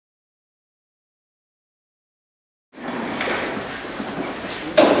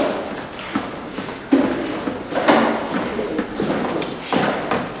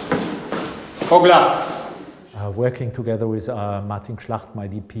Working together with Martin Schlacht, my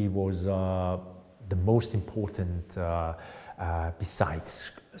DP, was the most important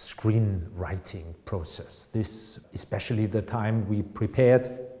besides screenwriting process. This, especially the time we prepared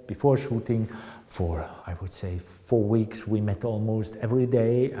before shooting for, I would say, 4 weeks. We met almost every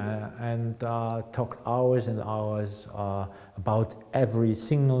day and talked hours and hours about every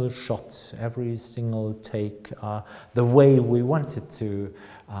single shot, every single take, the way we wanted to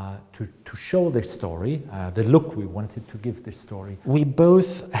show the story, the look we wanted to give the story. We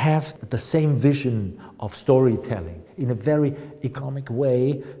both have the same vision of storytelling in a very economic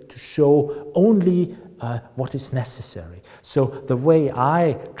way to show only what is necessary. So the way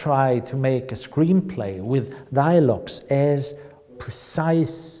I try to make a screenplay with dialogues as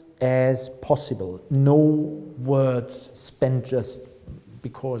precise as possible, no words spent just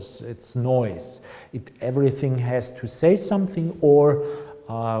because it's noise. Everything has to say something, or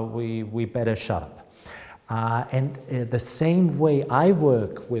we better shut up. And the same way I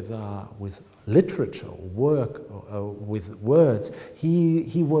work with literature, with words,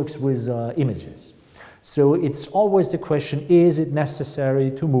 he works with images. So it's always the question, is it necessary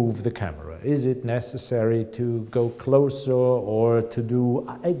to move the camera? Is it necessary to go closer or to do,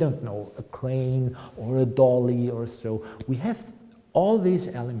 I don't know, a crane or a dolly or so? We have all these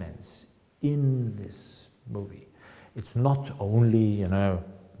elements in this movie. It's not only, you know,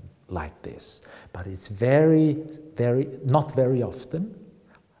 like this, but it's not very often,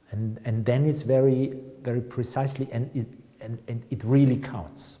 and then it's very precisely, and it really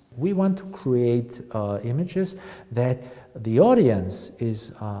counts. We want to create images that the audience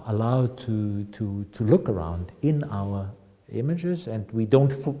is allowed to look around in our images, and we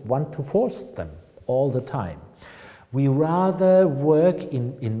don't want to force them all the time. We rather work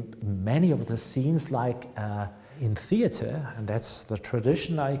in many of the scenes like in theater, and that's the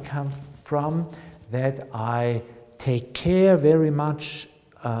tradition I come from, that I take care very much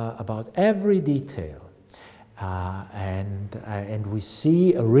about every detail. And we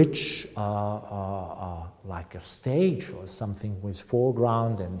see a rich, like a stage or something with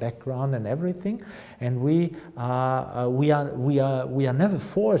foreground and background and everything, and we are never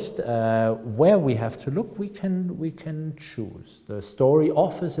forced where we have to look. We can choose. The story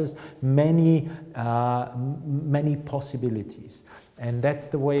offers us many possibilities, and that's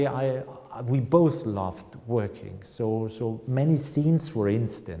the way we both loved working. So many scenes, for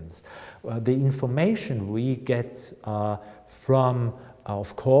instance, the information we get from,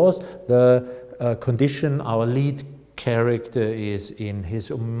 of course, the condition our lead character is in,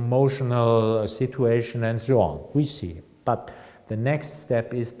 his emotional situation and so on, we see. But the next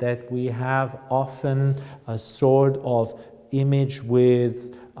step is that we have often a sort of image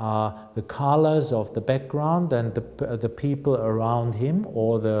with the colors of the background and the people around him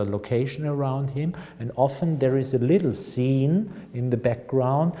or the location around him, and often there is a little scene in the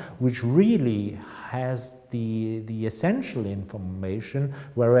background which really has the essential information,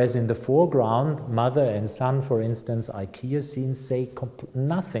 whereas in the foreground, mother and son, for instance, IKEA scenes, say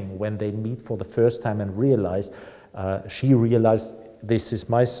nothing when they meet for the first time and realize, she realized this is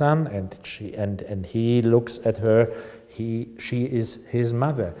my son, and he looks at her. She is his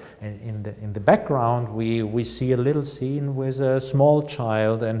mother, and in the background we see a little scene with a small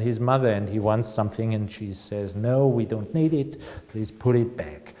child and his mother, and he wants something and she says, no, we don't need it, please put it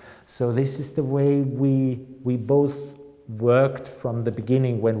back. So this is the way we both worked from the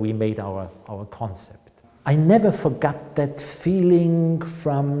beginning when we made our concept. I never forgot that feeling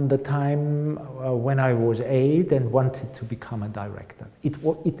from the time when I was 8 and wanted to become a director. It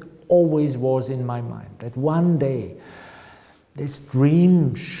always was in my mind that one day this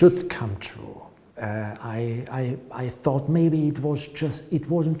dream should come true. I thought maybe it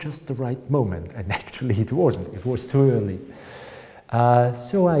wasn't just the right moment, and actually it wasn't. It was too early.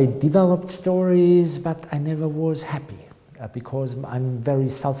 So I developed stories, but I never was happy because I'm a very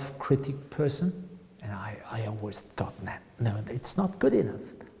self-critic person, and I always thought, no, it's not good enough.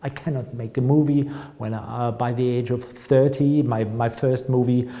 I cannot make a movie when by the age of 30, my first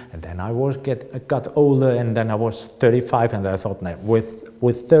movie, and then I got older, and then I was 35, and I thought, no,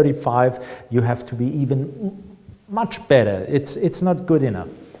 with 35 you have to be even much better. It's not good enough.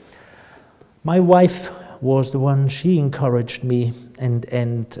 My wife was the one, she encouraged me, and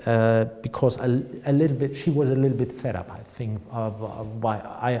because she was a little bit fed up, I think.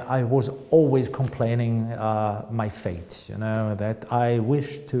 I was always complaining my fate, you know, that I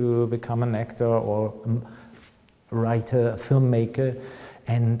wished to become an actor or a writer, a filmmaker,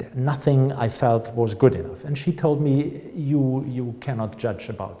 and nothing I felt was good enough. And she told me, you cannot judge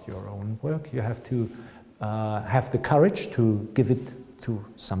about your own work. You have to have the courage to give it to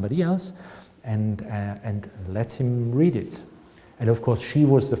somebody else. and let him read it. And of course, she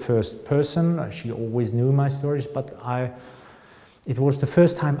was the first person. She always knew my stories, but it was the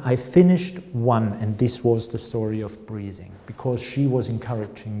first time I finished one, and this was the story of breathing, because she was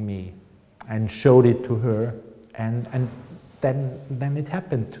encouraging me and showed it to her, and then it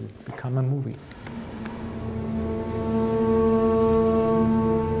happened to become a movie.